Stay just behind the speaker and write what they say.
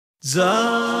残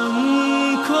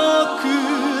酷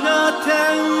な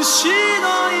天使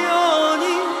のように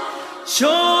少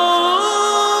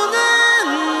年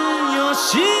よ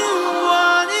神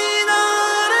話にな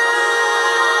れ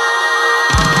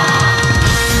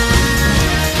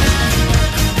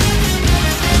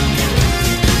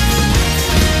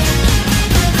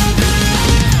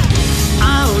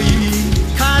青い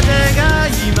風が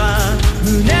今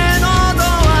胸のド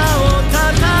アを叩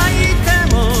いて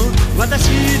も私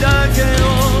だけを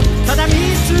ただ見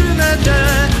つめて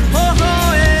微笑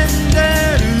んで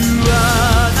るあ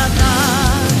なた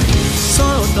そっ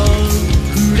と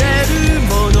触れる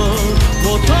もの求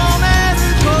める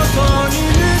ことに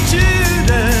夢中で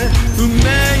運命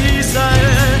さえ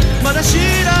まだ知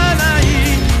らない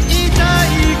痛い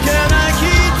けな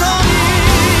瞳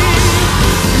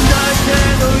だけ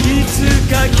どいつ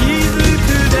か気づく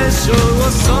でしょう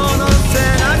その背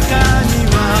中には